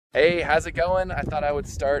Hey, how's it going? I thought I would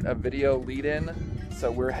start a video lead-in.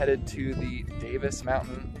 So we're headed to the Davis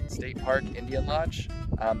Mountain State Park Indian Lodge.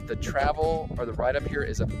 The travel or the ride up here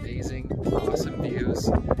is amazing, awesome views.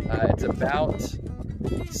 It's about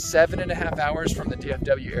 7.5 hours from the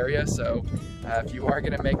DFW area, so if you are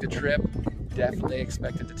gonna make the trip, definitely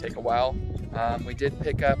expect it to take a while. We did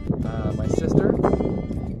pick up my sister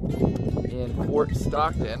in Fort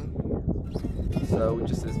Stockton, so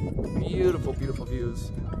just this beautiful, beautiful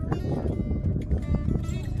views.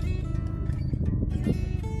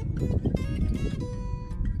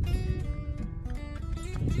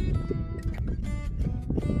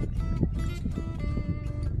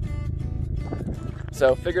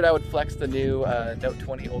 So figured I would flex the new Note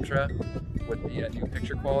 20 Ultra with the new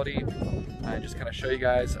picture quality and just kind of show you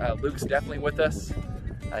guys. Luke's definitely with us.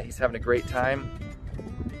 He's having a great time.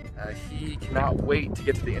 He cannot wait to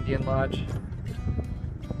get to the Indian Lodge.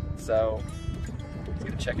 So he's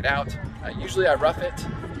gonna check it out. Usually I rough it,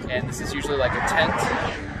 and this is usually like a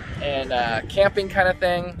tent and camping kind of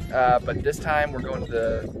thing. But this time we're going to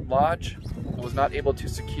the lodge. I was not able to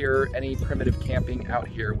secure any primitive camping out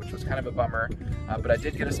here, which was kind of a bummer, but I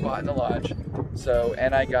did get a spot in the lodge. So,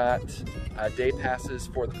 and I got day passes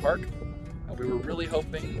for the park. We were really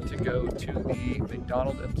hoping to go to the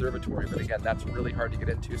McDonald observatory, but again, that's really hard to get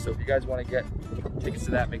into. So if you guys want to get tickets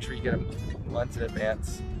to that, make sure you get them months in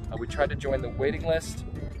advance. We tried to join the waiting list,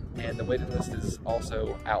 and the waiting list is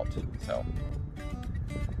also out. So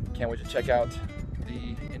can't wait to check out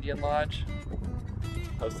the Indian Lodge.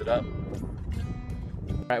 Post it up.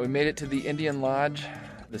 All right, we made it to the Indian Lodge.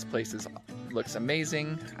 This place looks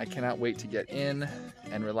amazing. I cannot wait to get in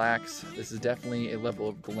and relax. This is definitely a level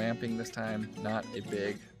of glamping this time, not a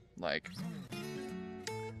big, like,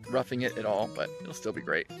 roughing it at all, but it'll still be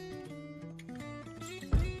great.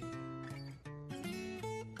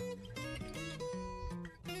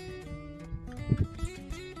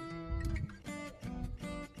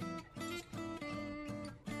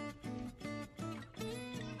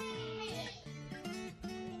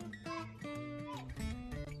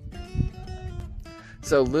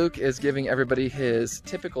 So Luke is giving everybody his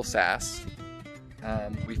typical sass.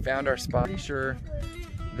 We found our spot. Pretty sure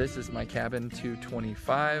this is my cabin,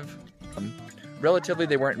 $225. Relatively,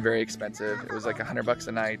 they weren't very expensive. It was like $100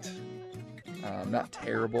 a night. Not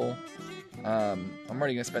terrible. I'm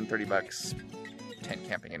already gonna spend $30 tent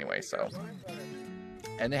camping anyway, so.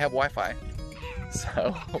 And they have Wi-Fi.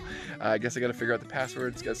 So I guess I gotta figure out the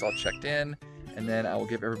passwords, get us all checked in, and then I will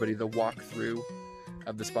give everybody the walkthrough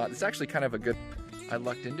of the spot. It's actually kind of a good, I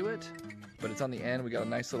lucked into it, but it's on the end. We got a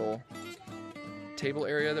nice little table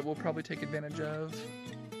area that we'll probably take advantage of.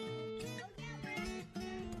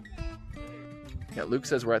 Yeah, Luke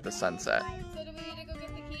says we're at the sunset. So do we need to go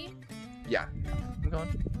get the key? Yeah, I'm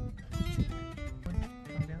going.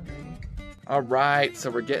 All right, so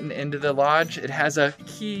we're getting into the lodge. It has a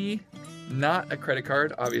key, not a credit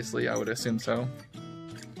card. Obviously, I would assume so.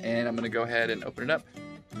 And I'm gonna go ahead and open it up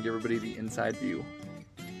and give everybody the inside view.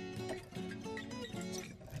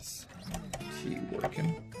 Key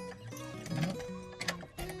working.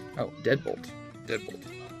 Oh, deadbolt. Deadbolt.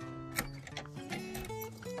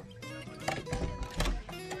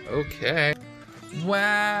 Okay.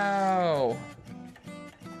 Wow.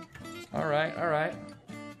 All right, all right.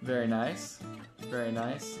 Very nice. Very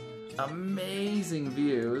nice. Amazing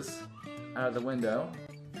views out of the window.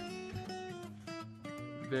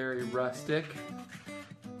 Very rustic.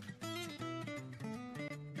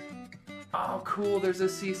 Oh, cool, there's a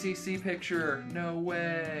CCC picture. No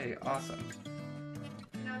way. Awesome.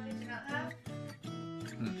 No, did you not have?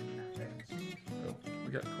 Oh,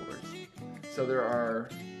 we got coolers. So there are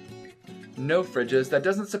no fridges. That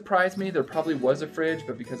doesn't surprise me. There probably was a fridge,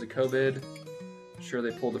 but because of COVID, I'm sure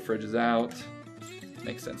they pulled the fridges out.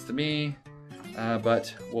 Makes sense to me,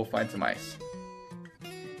 but we'll find some ice.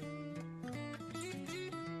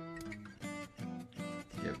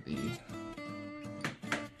 Give the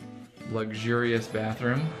luxurious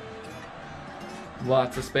bathroom.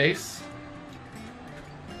 Lots of space.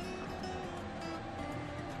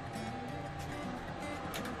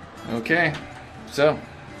 Okay, so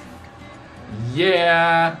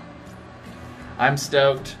yeah, I'm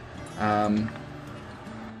stoked.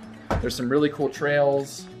 There's some really cool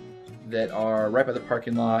trails that are right by the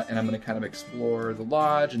parking lot, and I'm going to kind of explore the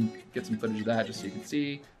lodge and get some footage of that just so you can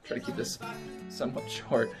see. Try to keep this somewhat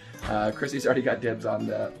short. Chrissy's already got dibs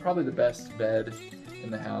on probably the best bed in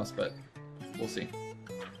the house, but we'll see.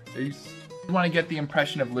 Peace. I want to get the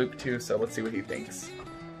impression of Luke too, so let's see what he thinks.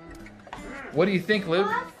 What do you think, Luke?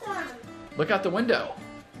 Awesome. Look out the window.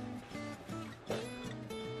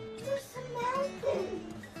 There's some mountains.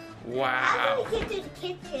 Wow. How do we get to the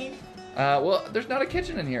kitchen? Well, there's not a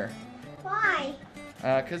kitchen in here. Why?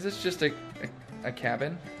 Because it's just a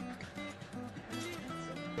cabin.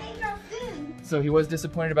 Save our food. So he was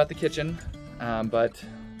disappointed about the kitchen, but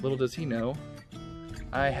little does he know,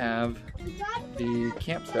 I have the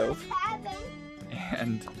camp stove,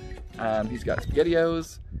 and he's got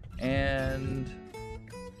SpaghettiOs and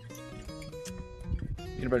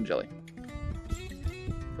peanut butter and jelly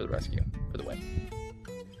for the rescue, for the win.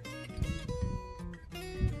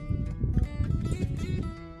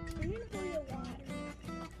 I'm gonna pour your water.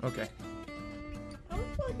 Okay. I want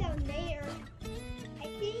to go down there. I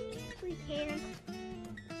think we can.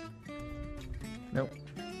 Nope.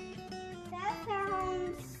 That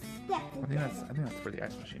sounds I think that's where the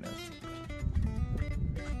ice machine is.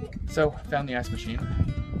 So found the ice machine.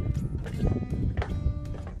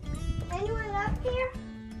 Anyone up here?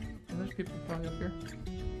 And there's people probably up here.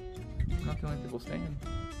 We're not the only people staying.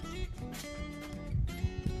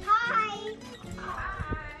 Hi.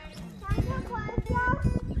 Hi. Can I go close y'all?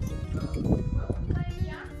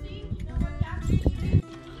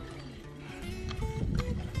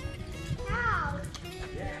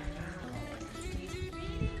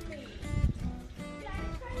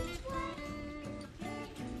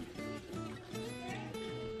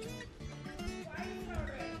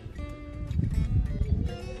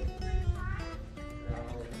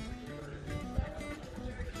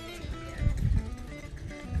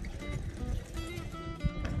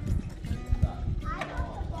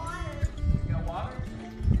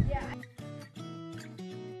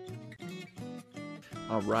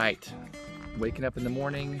 All right, waking up in the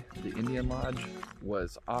morning, the Indian Lodge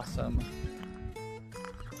was awesome.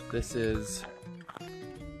 This is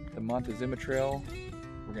the Montezuma Trail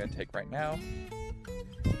we're gonna take right now.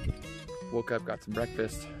 Woke up, got some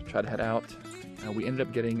breakfast, tried to head out. We ended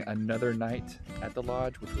up getting another night at the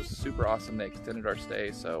lodge, which was super awesome. They extended our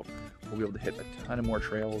stay, so we'll be able to hit a ton of more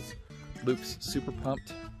trails. Luke's super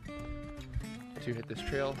pumped to hit this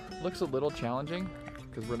trail. Looks a little challenging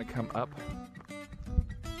because we're gonna come up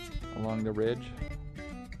along the ridge.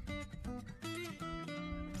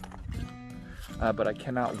 But I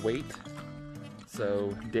cannot wait.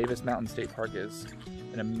 So Davis Mountain State Park is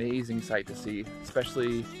an amazing sight to see,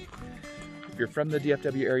 especially if you're from the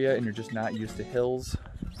DFW area and you're just not used to hills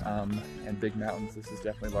and big mountains. This is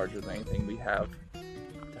definitely larger than anything we have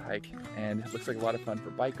to hike, and it looks like a lot of fun for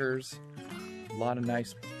bikers. A lot of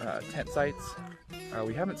nice tent sites.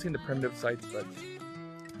 We haven't seen the primitive sites, but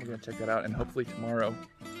we're gonna check that out, and hopefully tomorrow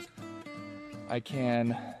I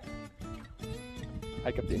can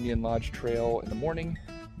hike up the Indian Lodge Trail in the morning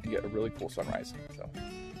and get a really cool sunrise. So.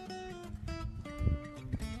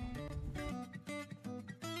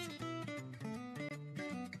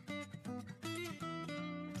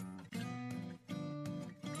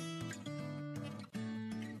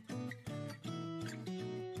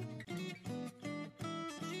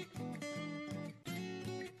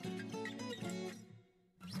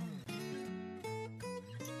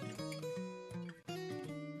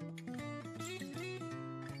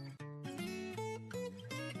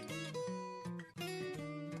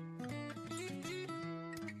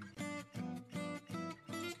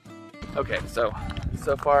 Okay, so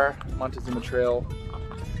far Montezuma Trail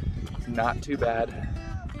is not too bad.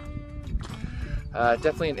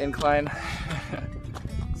 Definitely an incline.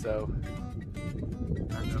 So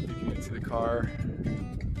I don't know if you can see the car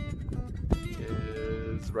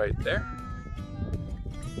is right there.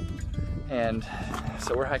 And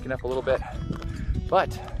so we're hiking up a little bit,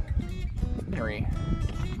 but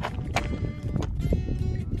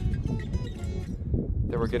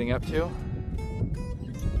that we're getting up to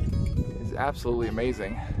is absolutely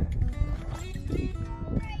amazing.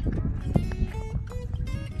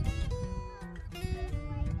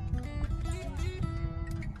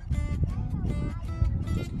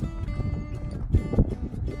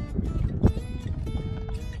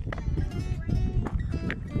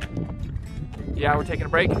 Yeah, we're taking a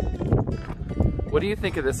break. What do you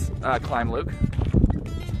think of this climb, Luke?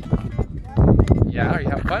 Yeah, are you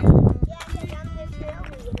having fun? Yeah, I'm the trail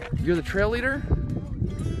leader. You're the trail leader?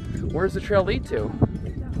 Where's the trail lead to?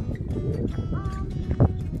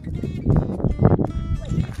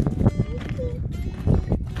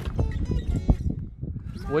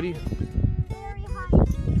 What do you... Very high.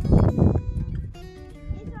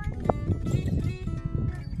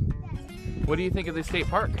 What do you think of the state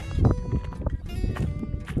park?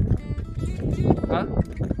 Huh?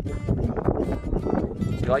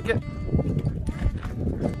 You like it?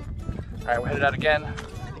 Alright, we're headed out again. I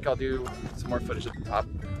think I'll do some more footage at the top.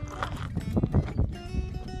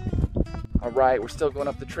 Alright, we're still going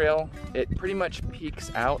up the trail. It pretty much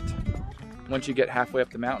peaks out once you get halfway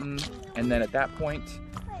up the mountain, and then at that point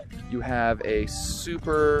you have a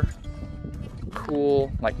super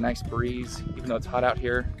cool, like nice breeze, even though it's hot out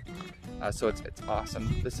here. So it's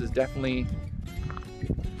awesome. This is definitely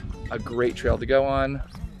a great trail to go on.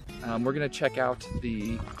 We're gonna check out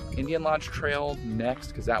the Indian Lodge Trail next,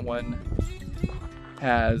 because that one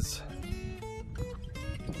has,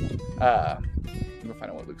 I'm gonna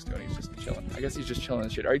find out what Luke's doing. He's just chilling. I guess he's just chilling in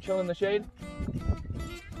the shade. Are you chilling in the shade?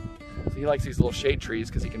 So he likes these little shade trees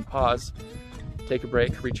because he can pause, take a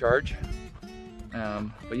break, recharge.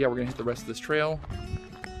 But yeah, we're gonna hit the rest of this trail.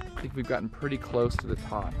 I think we've gotten pretty close to the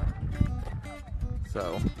top.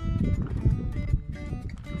 So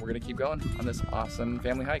we're gonna keep going on this awesome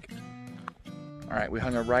family hike. All right, we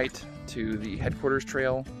hung a right to the headquarters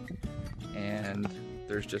trail, and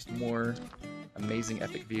there's just more amazing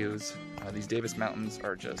epic views. These Davis Mountains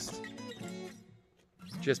are just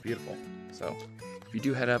beautiful. So if you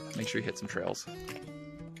do head up, make sure you hit some trails.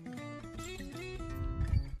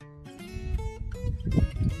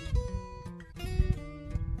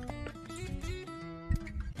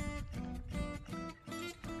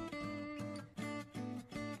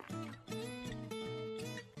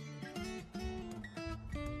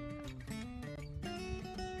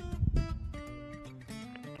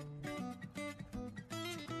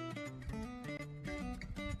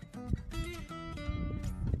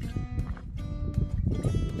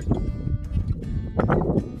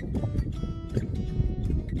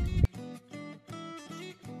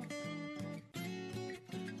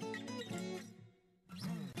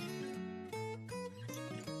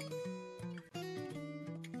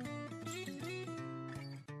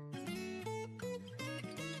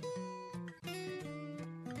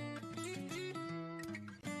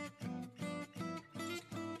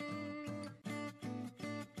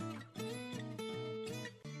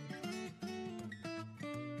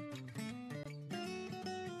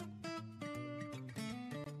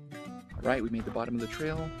 Right, we made the bottom of the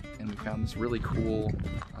trail and we found this really cool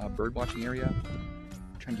bird watching area.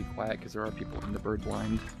 I'm trying to be quiet because there are people in the bird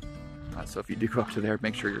blind. So if you do go up to there,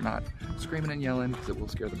 make sure you're not screaming and yelling because it will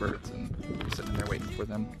scare the birds, and you're sitting there waiting for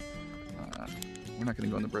them. We're not going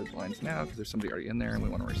to go in the bird blinds now because there's somebody already in there and we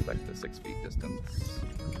want to respect the 6 feet distance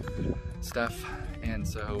stuff. And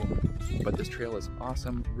so, but this trail is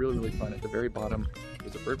awesome, really, really fun. At the very bottom,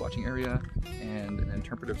 there's a bird watching area and an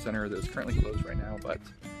interpretive center that is currently closed right now, but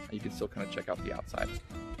you can still kind of check out the outside.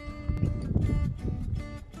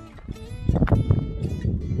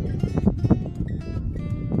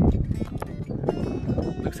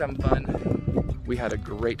 Luke's having fun. We had a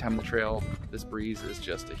great time on the trail. This breeze is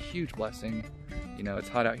just a huge blessing. You know, it's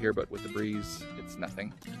hot out here, but with the breeze, it's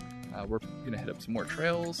nothing. We're gonna hit up some more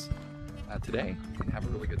trails today and have a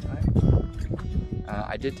really good time.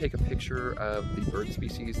 I did take a picture of the bird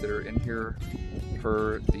species that are in here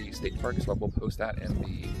for the state park, so I will post that in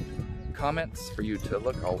the comments for you to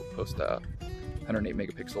look. I'll post a 108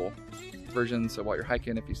 megapixel version, so while you're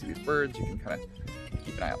hiking, if you see these birds, you can kind of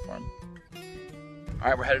keep an eye out for them. All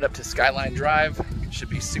right, we're headed up to Skyline Drive. Should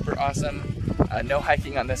be super awesome. No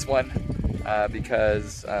hiking on this one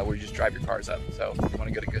because we just drive your cars up. So if you want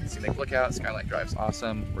to get a good scenic lookout, Skyline Drive's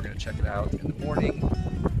awesome. We're gonna check it out in the morning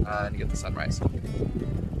and get the sunrise.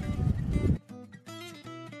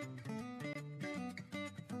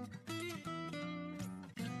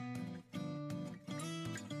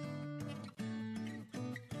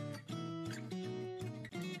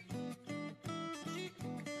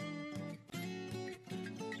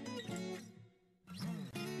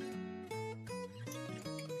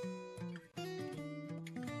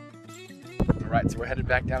 Alright, so we're headed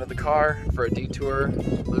back down to the car for a detour.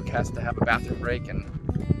 Luke has to have a bathroom break and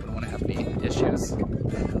we don't want to have any issues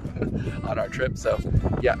on our trip. So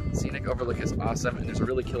yeah, scenic overlook is awesome, and there's a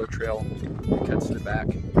really killer trail that cuts to the back,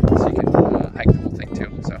 so you can hike the whole thing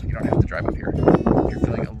too. So you don't have to drive up here if you're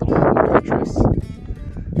feeling a little bit more adventurous.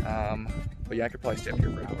 But yeah, I could probably stay up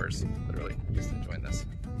here for hours, literally, just enjoying this.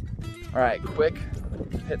 Alright, quick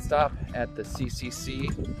pit stop at the CCC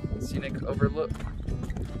Scenic Overlook.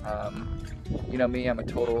 You know me, I'm a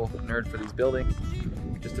total nerd for these buildings.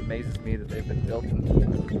 It just amazes me that they've been built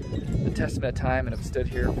in the testament of time and have stood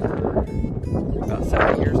here for about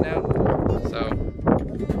 7 years now. So,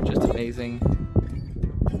 just amazing.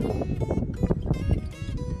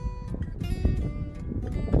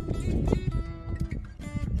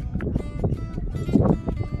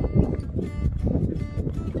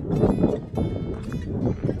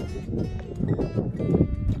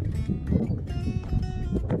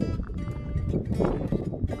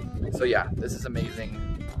 So yeah, this is amazing.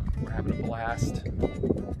 We're having a blast.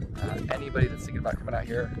 Anybody that's thinking about coming out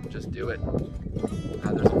here, just do it.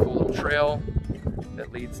 There's a cool little trail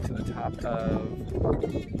that leads to the top of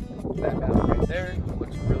that mountain right there. It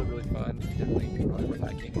looks really, really fun. Definitely probably worth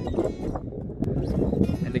hiking.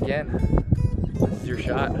 And again, this is your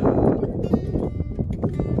shot.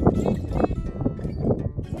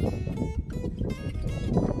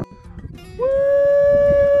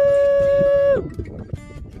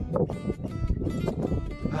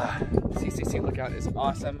 CCC Lookout is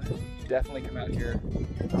awesome. Definitely come out here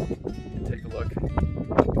and take a look.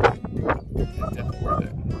 It's definitely worth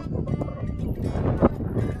it.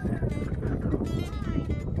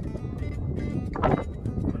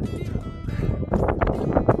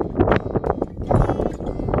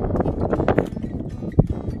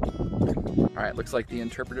 Alright, looks like the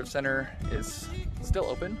interpretive center is still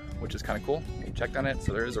open, which is kind of cool. We checked on it,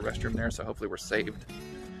 so there is a restroom there, so hopefully we're saved.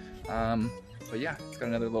 But yeah, it's got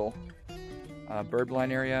another little bird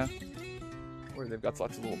blind area where they've got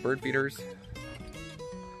lots of little bird feeders.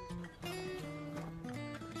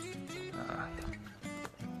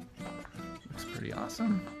 Looks pretty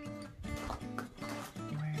awesome.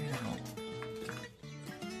 Wow.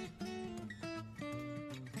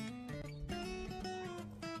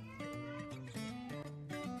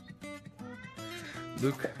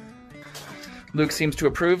 Luke seems to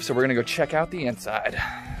approve, so we're gonna go check out the inside.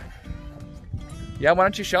 Yeah, why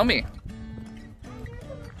don't you show me?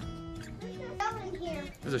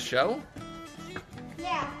 There's a show?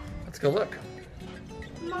 Yeah. Let's go look.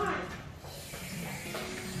 Come on.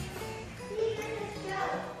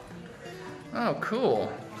 Oh,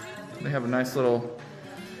 cool. They have a nice little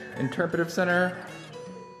interpretive center.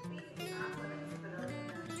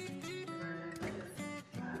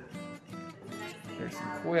 There's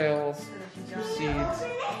some quails, some seeds.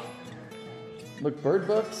 Look, bird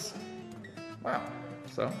books. Wow,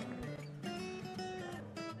 so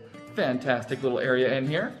fantastic little area in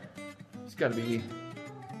here. It's got to be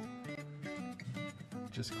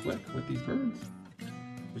just quick with these birds.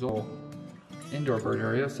 There's a whole indoor bird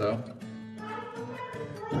area, so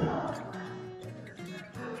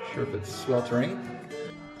sure if it's sweltering.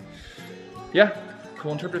 Yeah,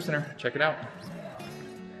 cool interpretive center. Check it out.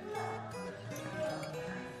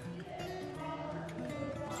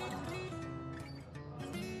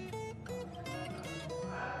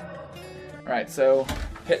 All right, so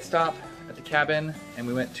pit stop at the cabin, and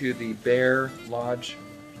we went to the Bear Lodge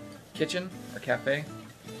kitchen or cafe,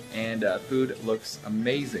 and food looks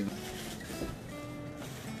amazing.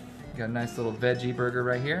 Got a nice little veggie burger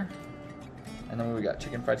right here, and then we got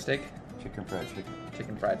chicken fried steak. Chicken fried chicken.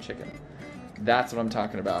 Chicken fried chicken. That's what I'm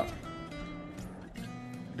talking about.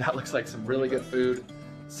 That looks like some really good food.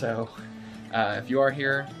 So if you are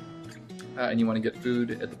here and you want to get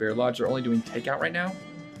food at the Bear Lodge, they're only doing takeout right now.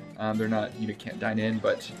 They're not, you can't dine in,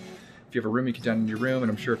 but if you have a room, you can dine in your room,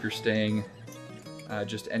 and I'm sure if you're staying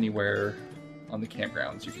just anywhere on the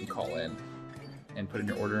campgrounds, you can call in and put in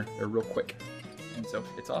your order. They're real quick, and so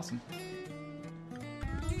it's awesome.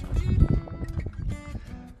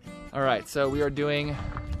 All right, so we are doing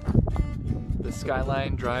the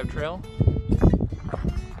Skyline Drive Trail.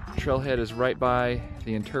 Trailhead is right by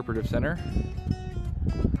the Interpretive Center,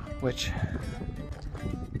 which,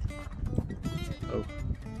 oh,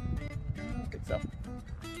 I think so.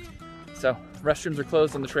 So restrooms are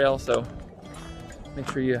closed on the trail, so make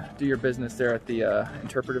sure you do your business there at the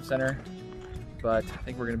Interpretive Center. But I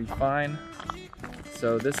think we're gonna be fine.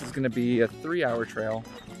 So this is gonna be a 3-hour trail.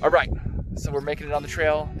 All right, so we're making it on the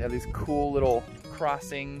trail. They have these cool little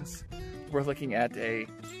crossings. We're looking at a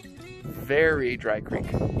very dry creek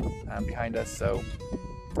behind us, so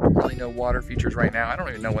really no water features right now. I don't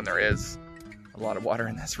even know when there is a lot of water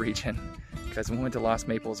in this region, because when we went to Lost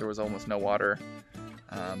Maples there was almost no water.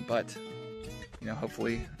 But you know,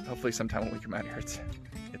 hopefully sometime when we come out here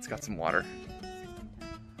it's got some water.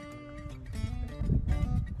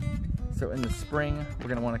 So in the spring we're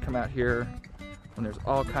gonna want to come out here when there's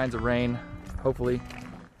all kinds of rain, hopefully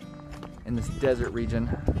in this desert region.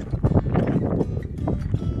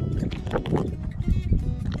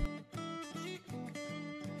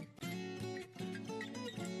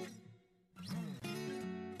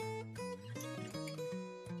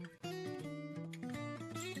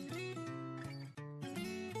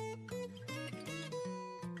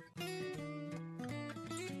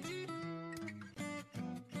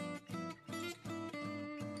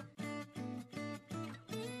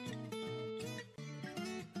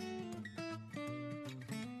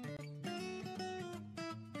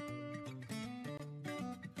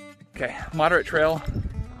 Okay, moderate trail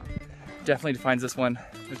definitely defines this one.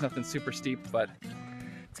 There's nothing super steep, but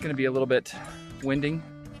it's gonna be a little bit winding.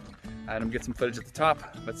 I'm gonna get some footage at the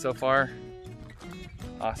top, but so far,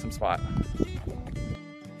 awesome spot.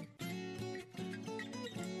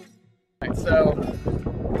 Alright, so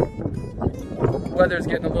weather's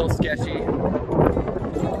getting a little sketchy,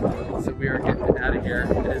 so we are getting out of here.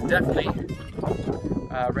 It is definitely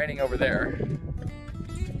raining over there,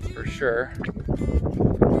 for sure.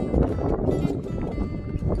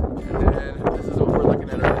 And then this is what we're looking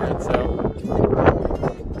at overhead, so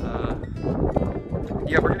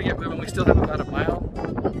yeah, we're gonna get moving. We still have about a mile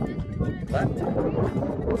left,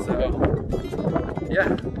 so yeah,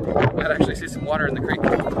 might actually see some water in the creek.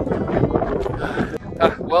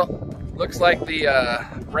 Well, looks like the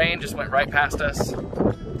rain just went right past us.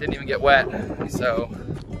 Didn't even get wet, so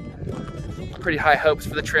pretty high hopes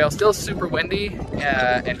for the trail. Still super windy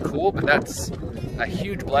and cool, but that's a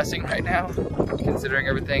huge blessing right now, considering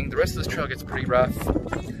everything. The rest of this trail gets pretty rough.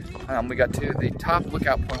 We got to the top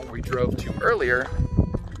lookout point where we drove to earlier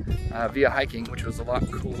via hiking, which was a lot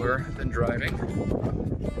cooler than driving.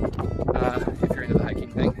 If you're into the hiking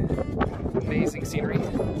thing. Amazing scenery.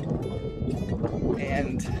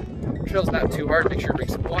 And the trail's not too hard. Make sure to bring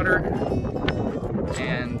some water.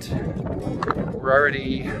 And we're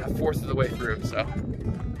already a fourth of the way through, so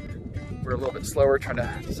we're a little bit slower,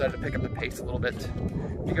 decided to pick up the pace a little bit.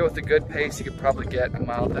 If you go with a good pace, you could probably get a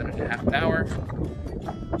mile done in half an hour.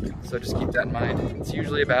 So just keep that in mind. It's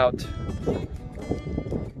usually about 2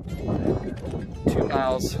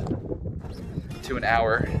 miles to an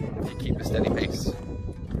hour if you keep a steady pace,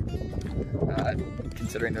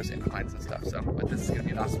 considering there's inclines and stuff. So, but this is going to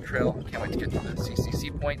be an awesome trail. Can't wait to get to the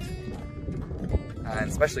CCC point, and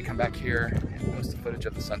especially come back here and post the footage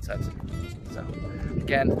of the sunset. So,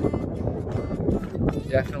 again,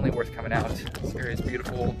 definitely worth coming out. This area is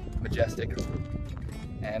beautiful, majestic,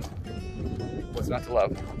 and what's not to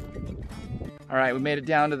love? All right, we made it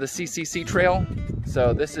down to the CCC trail.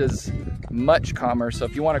 So this is much calmer. So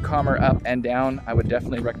if you want a calmer up and down, I would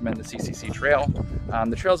definitely recommend the CCC trail.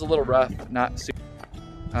 The trail's a little rough, not super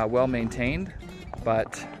well maintained,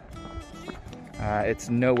 but it's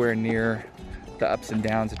nowhere near the ups and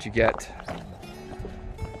downs that you get.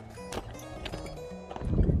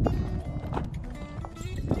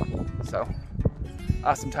 So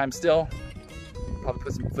awesome time still. Probably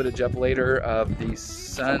put some footage up later of the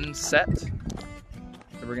sunset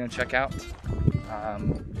that we're gonna check out.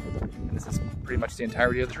 And this is pretty much the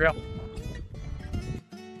entirety of the trail.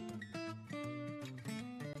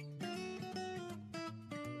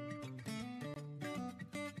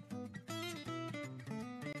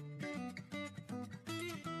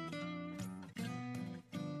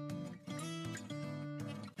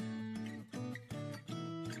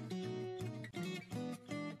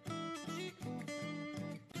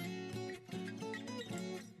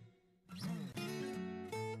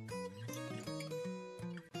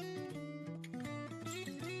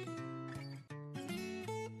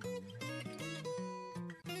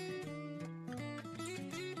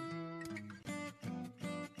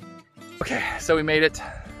 Okay, so we made it.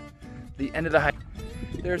 The end of the hike.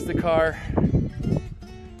 There's the car,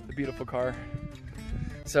 the beautiful car.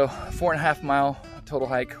 So 4.5 mile total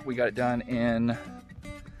hike. We got it done in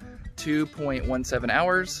 2.17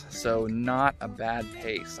 hours. So not a bad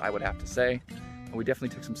pace, I would have to say. And we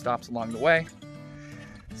definitely took some stops along the way.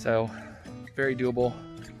 So very doable.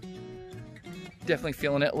 Definitely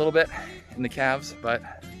feeling it a little bit in the calves, but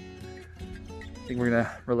I think we're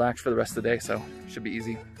gonna relax for the rest of the day, so it should be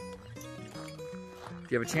easy.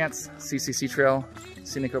 If you have a chance, CCC Trail,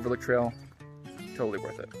 Scenic Overlook Trail, totally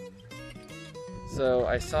worth it. So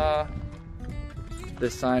I saw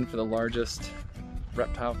this sign for the largest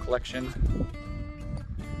reptile collection.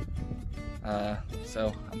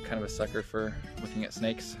 So I'm kind of a sucker for looking at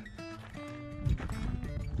snakes.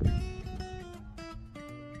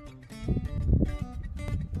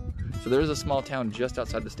 So there's a small town just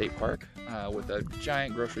outside the state park with a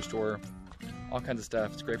giant grocery store, all kinds of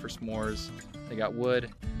stuff. It's great for s'mores. They got wood,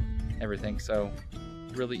 everything. So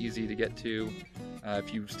really easy to get to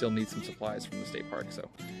if you still need some supplies from the state park. So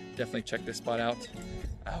definitely check this spot out.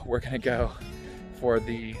 We're gonna go for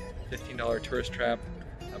the $15 tourist trap,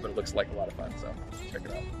 but it looks like a lot of fun, so check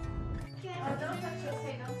it out.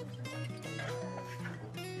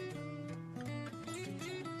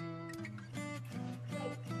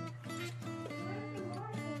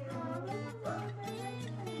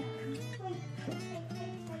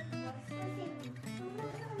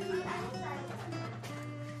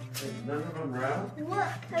 None of them rattle? Look,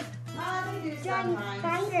 They do giant sometimes.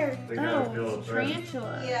 spider. They gotta feel it, right?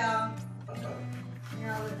 Tarantula. Yeah. You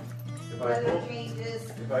know, If I weather pull, changes.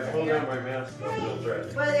 if I pull down my mask, they'll feel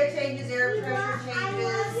threatened. Weather changes, air pressure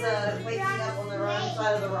changes, waking up on the wrong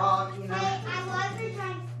side of the rock, you know. Hey, I love your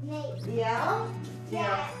giant snake. Yeah.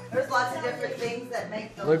 Yeah. There's lots of different things that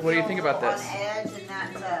make them Luke, what do you feel think about on this? edge, and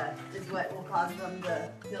that is what will cause them to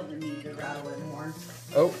feel the need to rattle in more.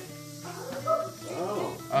 Oh.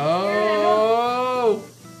 Oh. Oh.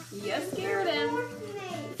 You scared him.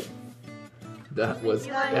 That was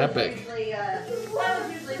That epic. was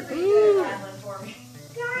usually pretty good at rattling for me.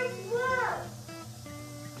 Guys, look.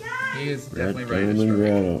 Guys. He is Red definitely ready to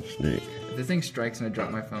diamond strike. rattlesnake. If this thing strikes and I drop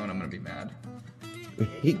my phone, I'm gonna be mad.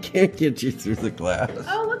 He can't get you through the glass.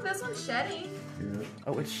 Oh, look, this one's shedding.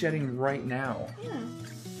 Oh, it's shedding right now. Yeah.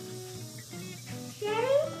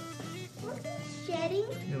 Shedding? What's he shedding?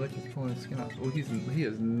 Yeah, look, he's pulling his skin off. Oh, he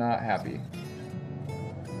is not happy.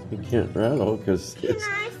 He can't rattle because his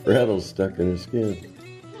I see? rattle's stuck in his skin.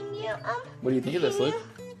 Can you, What do you think of this, Luke?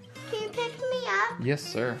 Can you pick me up? Yes,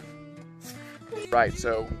 sir. Right,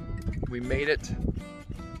 so we made it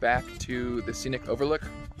back to the scenic overlook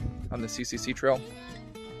on the CCC trail.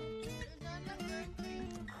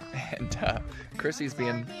 And Chrissy's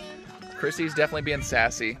definitely being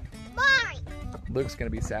sassy. Bye. Luke's gonna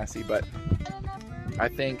be sassy, but I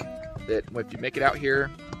think that if you make it out here,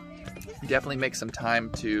 definitely make some time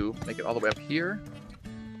to make it all the way up here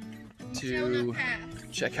to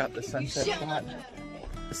check out the sunset spot.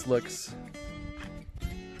 This looks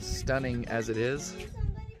stunning as it is,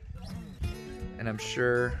 and I'm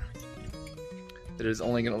sure that it is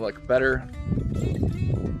only going to look better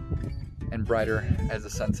and brighter as the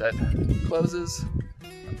sunset closes.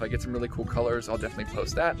 If I get some really cool colors, I'll definitely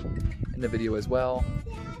post that in the video as well.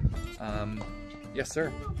 Yes,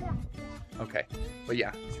 sir. Okay, but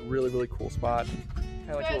yeah, it's a really, really cool spot. Kind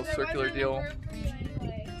of like a little circular deal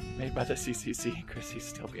made by the CCC. Chrissy's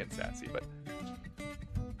still being sassy, but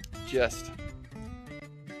just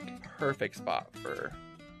perfect spot for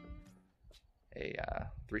a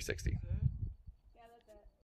 360.